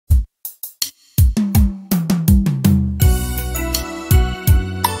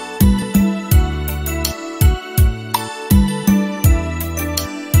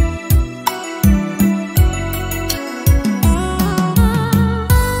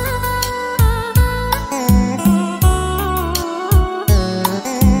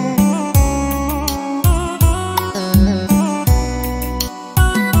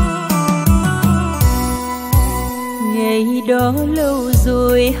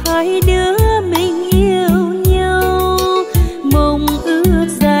hai đứa mình yêu nhau. Mong ước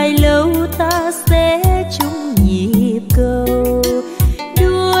dài lâu ta sẽ chung nhịp cầu.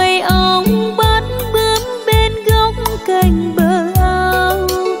 Đuôi ong bắt bướm bên góc cành bờ ao.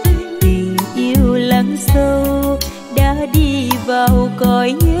 Tình yêu lắng sâu đã đi vào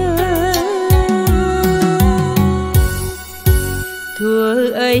cõi nhớ.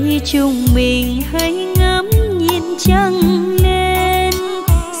 Thuở ấy chúng mình hãy ngắm nhìn trăng lên,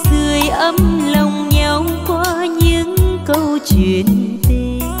 sưởi ấm lòng nhau qua những câu chuyện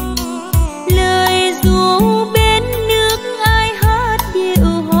tình. Lời ru bên nước ai hát điệu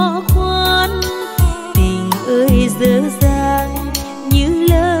hò khoan. Tình ơi dở dang như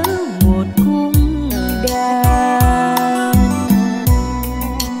lỡ một cung đàn.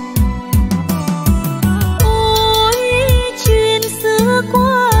 Ôi chuyện xưa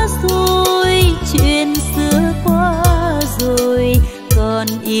qua rồi, chuyện xưa qua rồi, còn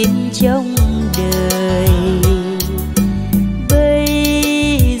in trong đời.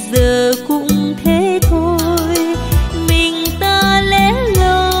 Bây giờ cũng thế thôi, mình ta lẻ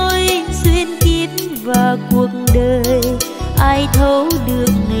loi duyên kiếp và cuộc đời. Ai thấu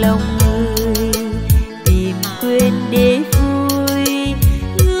được lòng người, tìm quên để vui.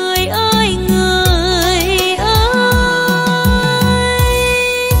 Người ơi người ơi,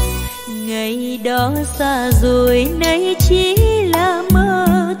 ngày đó xa rồi nay chỉ là mơ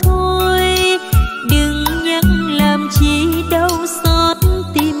thôi. Đừng nhắc làm chi đau xót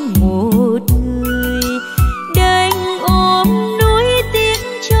tim một người. Đành ôm nuối tiếc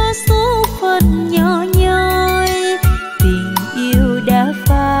cho số phận nhỏ nhoi. Tình yêu đã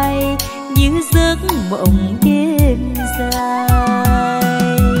phai như giấc mộng đêm dài.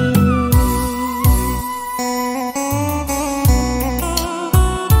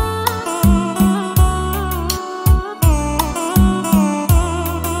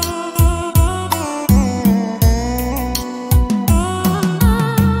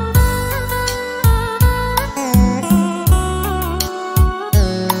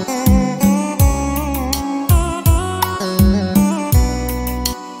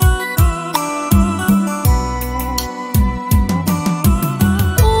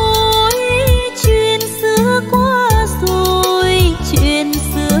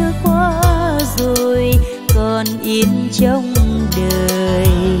 Trong đời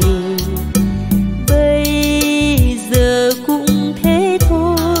bây giờ cũng thế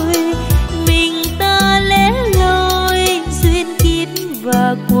thôi, mình ta lẻ loi duyên kiếp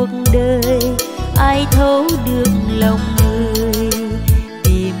và cuộc đời. Ai thấu được lòng người,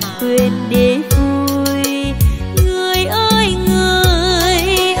 tìm quên để vui. Người ơi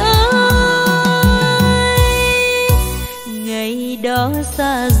người ơi, ngày đó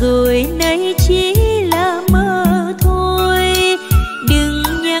xa rồi nay chỉ là mơ thôi. Đừng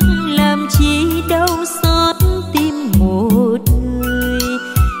nhắc làm chi đau xót tim một người.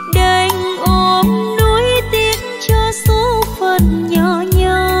 Đành ôm nuối tiếc cho số phận nhỏ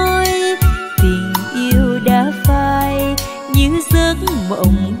nhoi. Tình yêu đã phai như giấc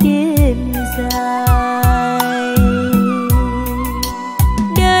mộng đêm dài.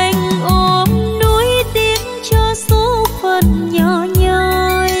 Đành ôm nuối tiếc cho số phận nhỏ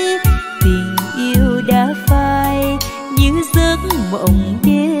nhoi. Tình yêu đã phai như giấc mộng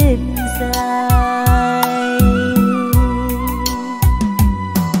đêm dài.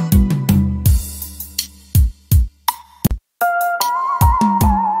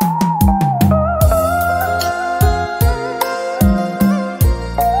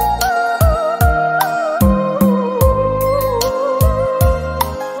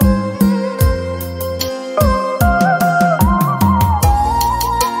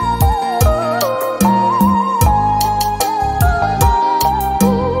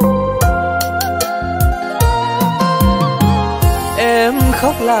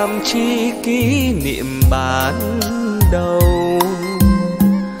 Khóc làm chi kỷ niệm ban đầu,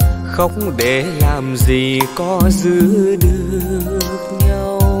 khóc để làm gì có giữ được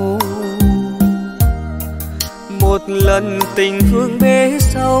nhau. Một lần tình thương bế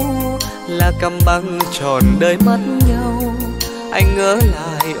sâu là cầm băng tròn đời mất nhau. Anh ngỡ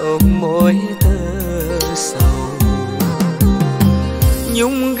lại ôm môi tơ sầu,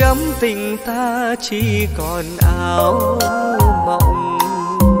 nhung gấm tình ta chỉ còn áo mộng.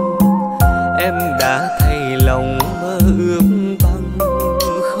 Em đã thay lòng mơ ước bằng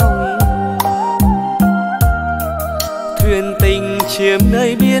không. Thuyền tình chiếm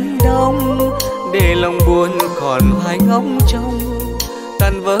nơi biển đông, để lòng buồn còn hoài ngóng trông.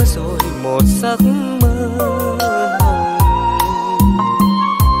 Tan vỡ rồi một giấc mơ hồng.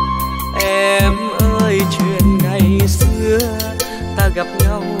 Em ơi chuyện ngày xưa ta gặp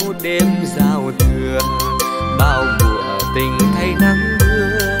nhau đêm giao thừa, bao mùa tình thay nắng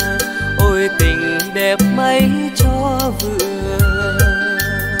mưa, ôi tình đẹp mấy cho vừa.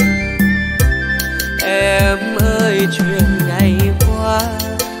 Em ơi chuyện ngày qua,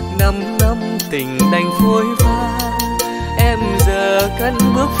 năm năm tình đành phôi pha, em giờ cất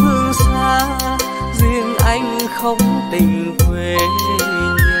bước phương xa, riêng anh không tình quê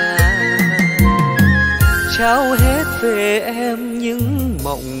nhà. Trao hết về em những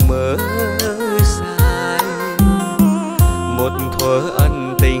mộng mơ dài, một thuở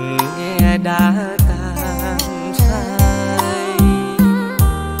ân tình nghe đã tan phai.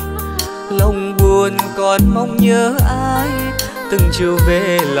 Lòng buồn còn mong nhớ ai, từng chiều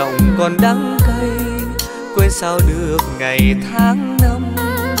về lòng còn đắng cay, quên sao được ngày tháng năm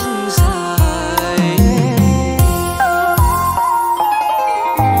dài.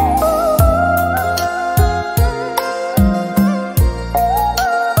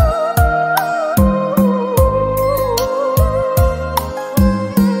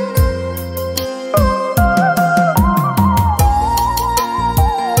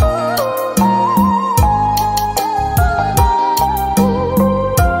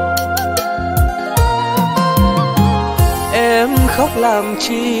 Khóc làm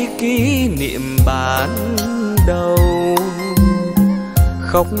chi kỷ niệm ban đầu,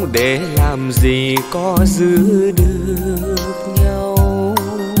 khóc để làm gì có giữ được nhau.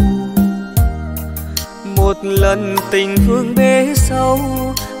 Một lần tình vương bế sâu,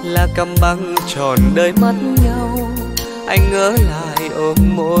 là cầm băng tròn đời mất nhau, anh ngỡ lại ôm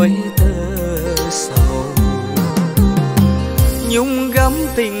mỗi tơ sầu. Nhung gấm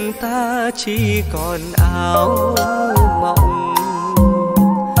tình ta chỉ còn áo mộng,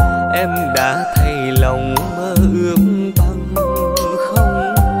 em đã thay lòng mơ ước bằng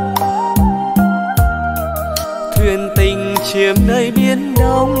không. Thuyền tình chiếm nơi biển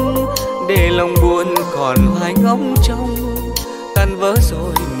đông, để lòng buồn còn hoài ngóng trông, tan vỡ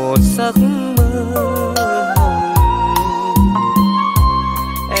rồi một giấc mơ hồng.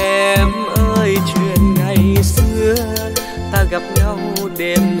 Em ơi chuyện ngày xưa, ta gặp nhau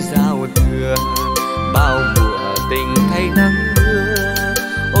đêm giao thừa, bao mùa tình thay nắng mưa,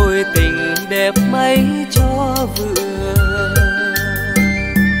 ôi tình đẹp mấy cho vừa.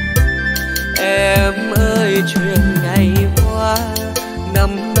 Em ơi chuyện ngày qua,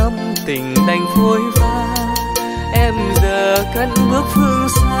 năm năm tình đành phôi pha, em giờ cất bước phương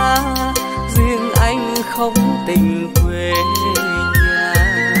xa, riêng anh không tình quê nhà.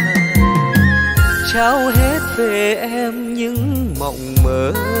 Trao hết về em những mộng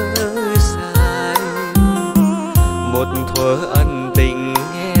mơ dài, một thuở ân tình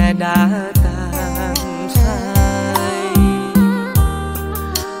nghe đã tan phai.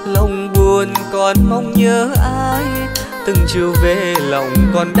 Lòng buồn còn mong nhớ ai, từng chiều về lòng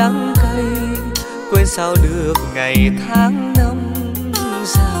còn đắng cay, quên sao được ngày tháng năm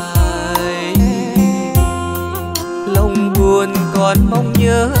dài. Lòng buồn còn mong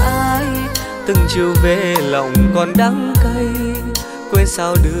nhớ ai, từng chiều về lòng còn đắng cay, quên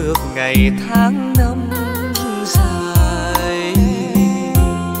sao được ngày tháng năm dài.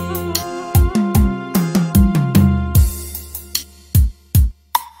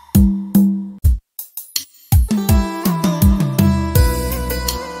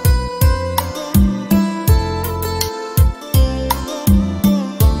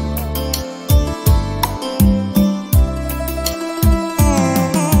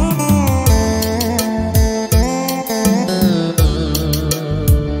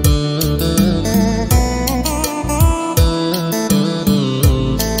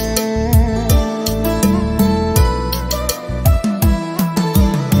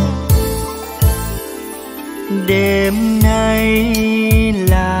 Đêm nay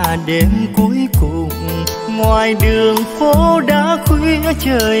là đêm cuối cùng, ngoài đường phố đã khuya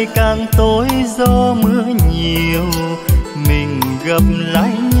trời càng tối do mưa nhiều. Mình gặp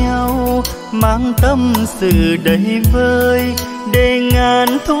lại nhau mang tâm sự đầy vơi, để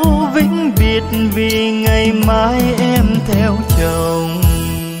ngàn thu vĩnh biệt vì ngày mai em theo chồng.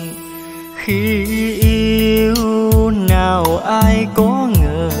 Khi yêu nào ai có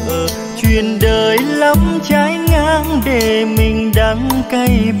ngờ, chuyện đời lắm trái ngang để mình đắng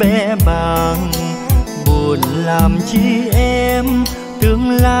cay bẽ bàng. Buồn làm chi em, tương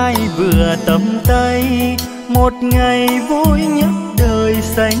lai vừa tầm tay, một ngày vui nhất đời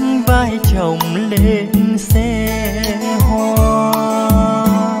sánh vai chồng lên xe hoa.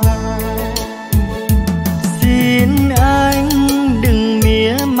 Xin anh đừng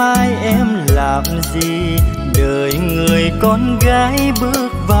mỉa mai em làm gì, đời người con gái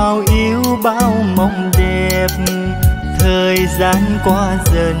bước vào yêu bao mộng đẹp. Thời gian qua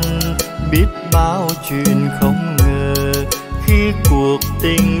dần, biết bao chuyện không ngờ. Khi cuộc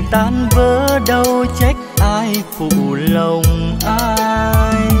tình tan vỡ đâu trách ai phụ lòng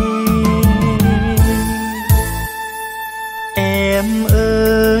ai. Em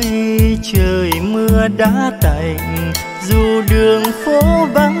ơi trời mưa đã tạnh, dù đường phố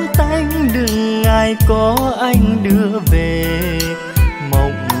vắng tanh đừng ai có anh đưa về.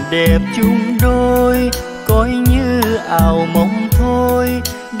 Mộng đẹp chung đôi coi như ảo mộng thôi,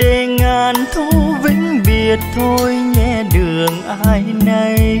 để ngàn thu vĩnh biệt thôi nhé đường ai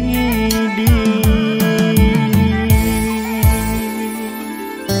nấy đi.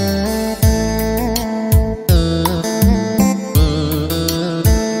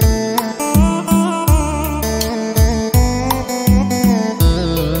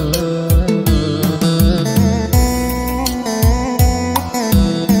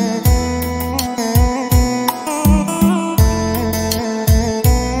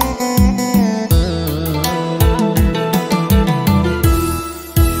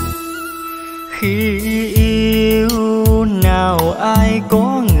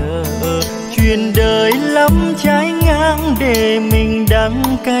 Trái ngang để mình đắng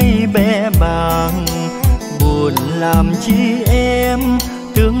cay bé bàng, buồn làm chi em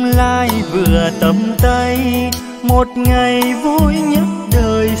tương lai vừa tầm tay. Một ngày vui nhất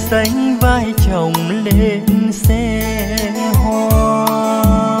đời sánh vai chồng lên xe hoa.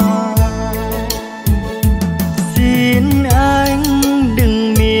 Xin anh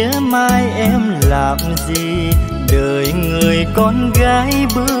đừng mỉa mai em làm gì, đời người con gái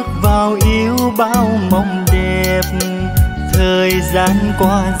bước vào yêu bao mong đẹp. Thời gian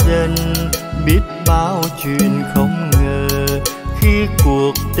qua dần biết bao chuyện không ngờ, khi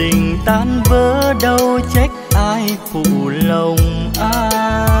cuộc tình tan vỡ đâu trách ai phụ lòng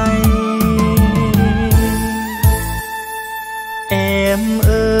ai. Em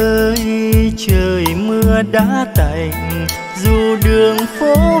ơi trời mưa đã tạnh, dù đường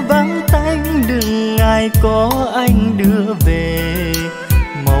phố vắng tanh đừng ai có anh đưa về.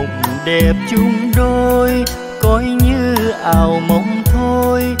 Mộng đẹp chung đôi coi như ảo mộng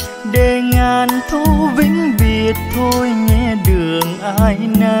thôi, để ngàn thu vĩnh biệt thôi nhé đường ai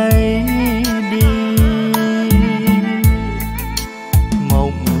nấy đi.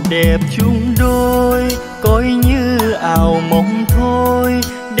 Mộng đẹp chung đôi coi như ảo mộng thôi,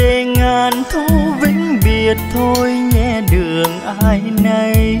 để ngàn thu vĩnh biệt thôi nhé đường ai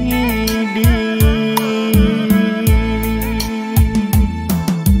nấy đi.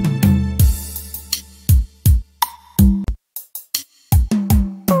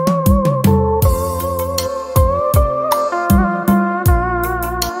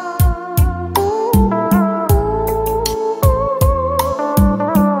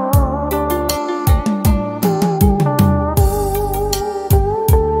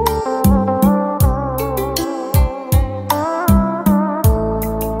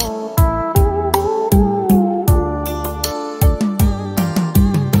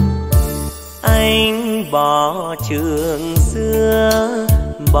 Trường xưa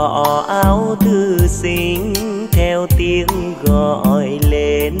bỏ áo thư sinh theo tiếng gọi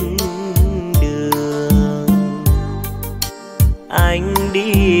lên đường. Anh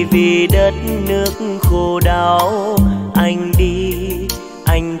đi vì đất nước khô đau, anh đi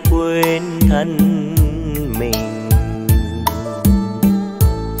anh quên thân mình.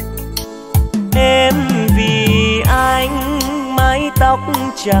 Em vì anh mái tóc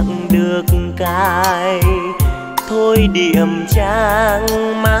chẳng được cài, thôi điểm trang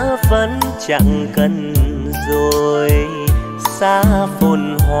má phấn chẳng cần rồi. Xa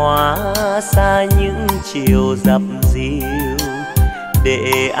phồn hoa xa những chiều dập dìu,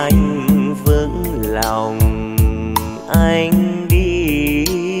 để anh vững lòng anh đi.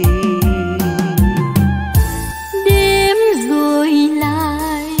 Đêm rồi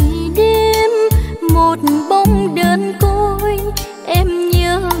lại đêm, một bóng đơn côi em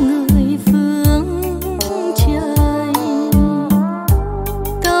nhớ người phương trời.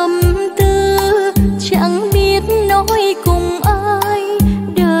 Tâm tư chẳng biết nói cùng ai,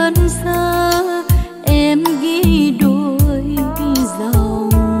 đơn sơ em ghi đôi dòng.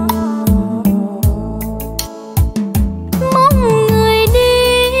 Mong người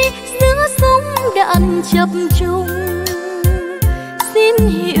đi giữa súng đạn chập trùng, xin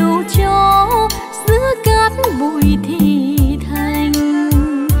hiểu cho giữa cát bụi thì thành.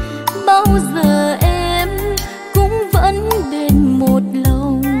 Bao giờ em cũng vẫn bên một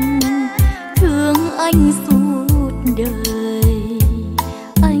lòng, thương anh suốt đời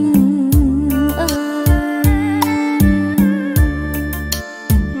anh ơi.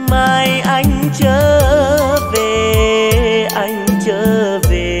 Mai anh trở về anh trở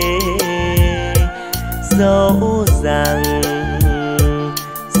về,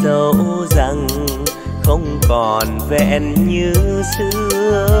 dẫu rằng không còn vẹn như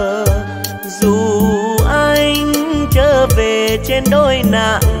xưa. Dù anh trở về trên đôi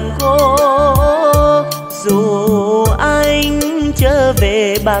nạng gỗ, dù anh trở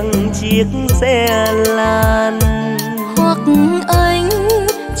về bằng chiếc xe lan, hoặc anh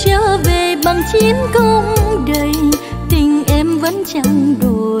trở về bằng chiến công đầy, tình em vẫn chẳng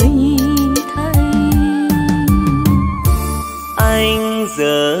đổi thay. Anh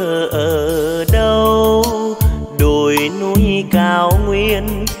giờ ở đâu, đồi núi cao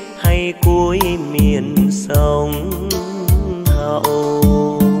nguyên hay cuối miền sông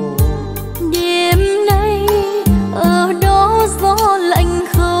Hậu? Đêm nay ở đó gió lạnh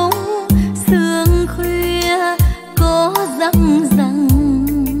không, sương khuya có răng răng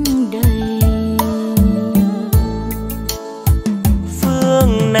đầy.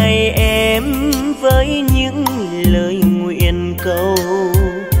 Phương này em với những lời nguyện cầu,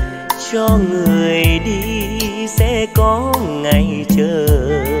 cho người đi sẽ có ngày trở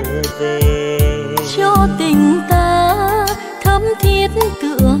về, cho tình ta thấm thiết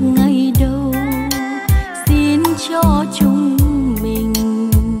tựa ngày đầu. Xin cho chúng mình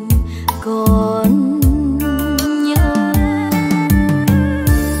còn nhau.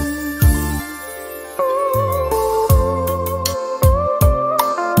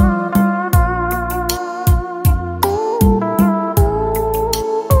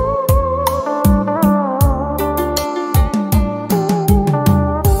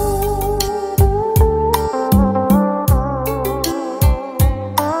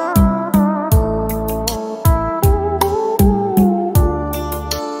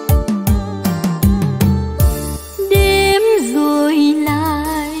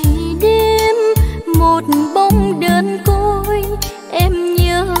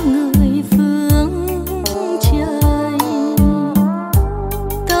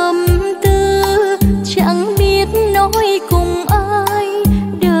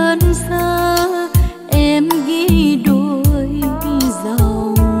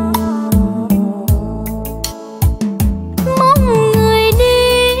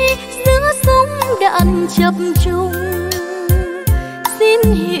 Chập trùng xin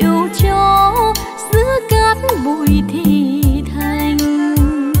hiểu cho giữa cát bụi thì thành,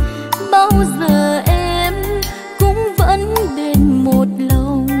 bao giờ em cũng vẫn bên một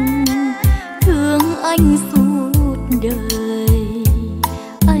lòng, thương anh suốt đời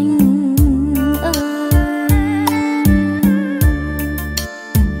anh ơi.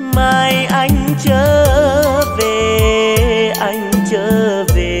 Mai anh trở về, anh trở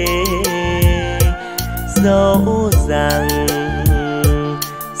về, dẫu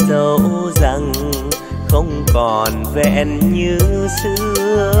rằng không còn vẹn như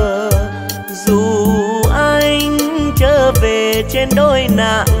xưa. Dù anh trở về trên đôi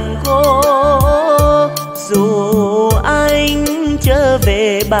nạng gỗ, dù anh trở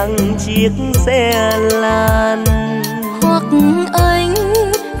về bằng chiếc xe lan, hoặc anh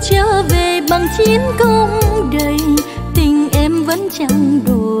trở về bằng chiến công đầy, tình em vẫn chẳng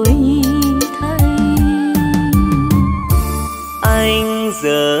đổi thay. Anh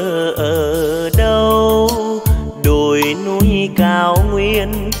giờ ở đâu, đồi núi cao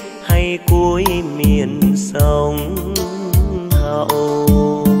nguyên hay cuối miền sông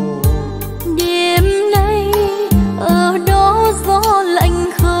Hậu? Đêm nay ở đó gió lạnh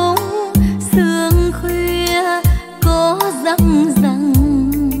không, sương khuya có răng răng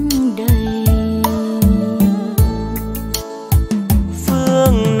đầy.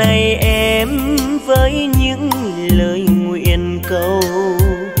 Phương này em với những lời nguyện cầu,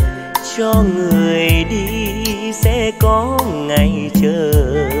 cho người đi sẽ có ngày trở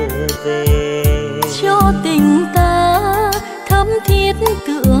về, cho tình ta thấm thiết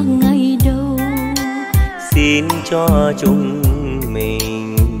tựa ngày đầu. Xin cho chúng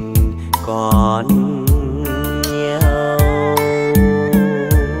mình còn nhau,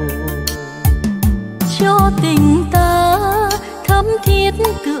 cho tình ta thấm thiết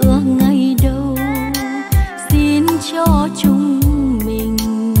tựa ngày đầu. Xin cho chúng mình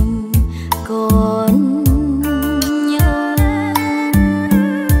còn nhau.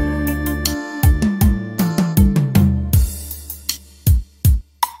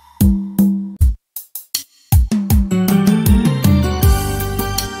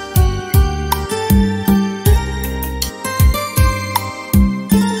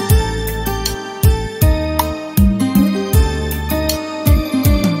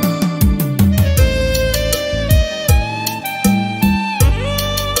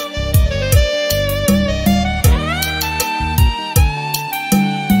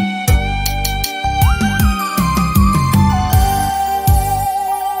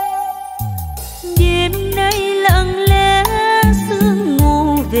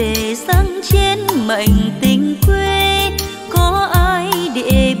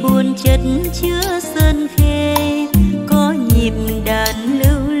 buồn chất chứa sơn khê, có nhịp đàn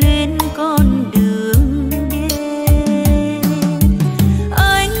lưu luyến con đường đêm.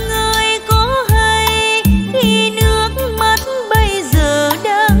 Anh ơi có hay khi nước mắt bây giờ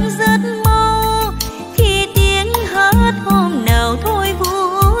đang rất mau, khi tiếng hát hôm nào thôi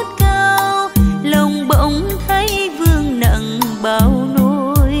vút cao, lòng bỗng thấy vương nặng bao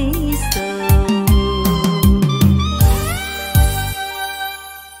nỗi sầu.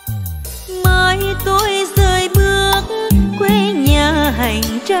 Mai tôi rời bước quê nhà hành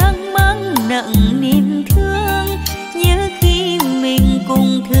trang mang nặng niềm thương, nhớ khi mình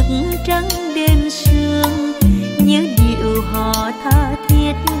cùng thức trắng đêm sương, nhớ điệu hò tha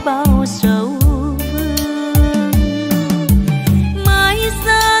thiết bao sầu vương. Mãi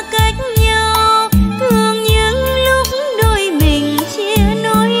xa cách nhau, thương những lúc đôi mình chia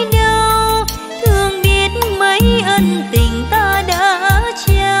nỗi đau, thương biết mấy ân tình ta đã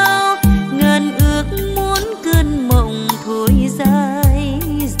trao, ngàn ước muốn cơn mộng thôi dài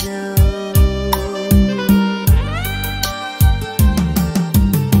dầu.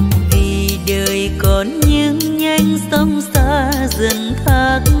 Vì đời còn những nhánh sông xa dần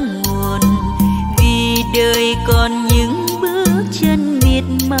thác nguồn, vì đời còn những bước chân miệt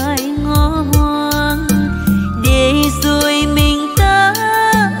mài ngó hoang, để rồi mình ta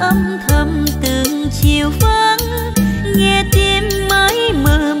âm thầm từng chiều vắng, nghe tiếng mãi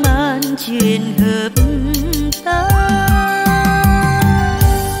mơ màn chuyện hợp ta.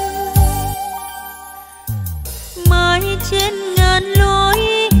 Mãi trên ngàn lối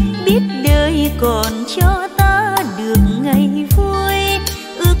biết đời còn cho ta được ngày vui,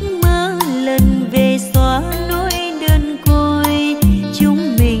 ước mơ lần về xóa nỗi đơn côi,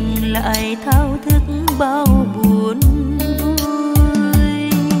 chúng mình lại thao thức bao buồn vui.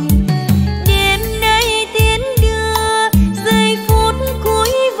 Đêm nay tiến đưa giây phút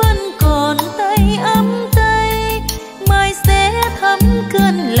cuối vẫn còn tay ấm tay, mai sẽ thấm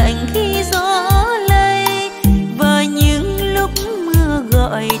cơn lạnh khi gió lay, và những lúc mưa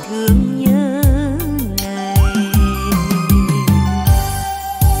gọi thương nhớ này.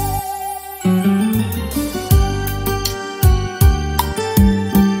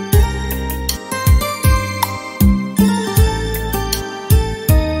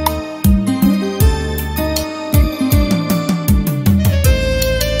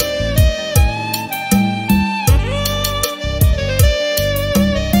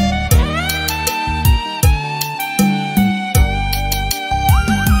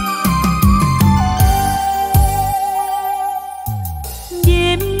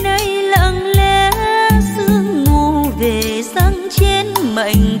 Đêm nay lặng lẽ sương mù về răng trên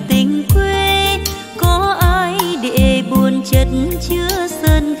mảnh tình quê, có ai để buồn chất chứa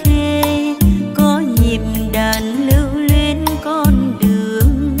sơn khê, có nhịp đàn lưu luyến con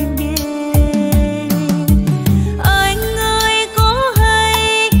đường đêm. Anh ơi có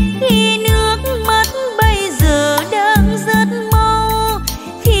hay khi nước mắt bây giờ đang rất mau,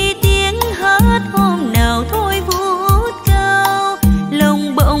 khi tiếng hát hôm nào thôi vút cao,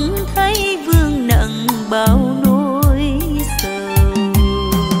 lòng bỗng thấy vương nặng bao nỗi sầu.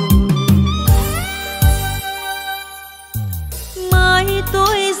 Mai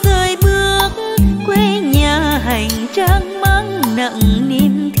tôi rời bước quê nhà hành trang mang nặng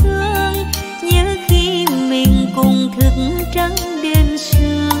niềm thương, nhớ khi mình cùng thức trắng đêm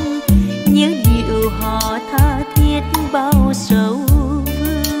sương, nhớ điệu hò tha thiết bao sầu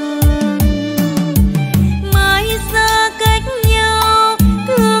vương. Mãi xa cách nhau,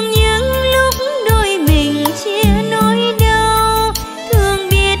 thương những lúc đôi mình chia nỗi đau, thương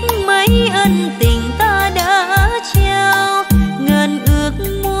biết mấy ân tình ta đã trao, ngàn ước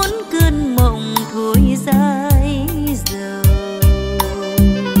muốn cơn mộng thôi dài dầu.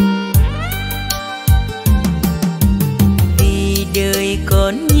 Vì đời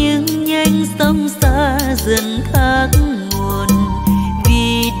còn những nhánh sông xa dần thác nguồn,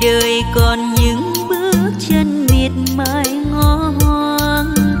 vì đời còn những bước chân miệt mài ngó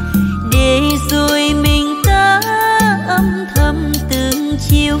hoang, để rồi mình ta âm thầm từng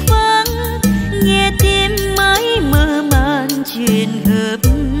chiều vắng, nghe tiếng mãi mơ màn chuyện hợp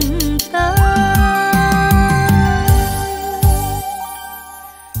ta.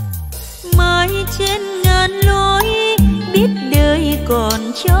 Mãi trên ngàn lối biết đời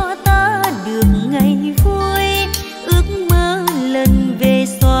còn cho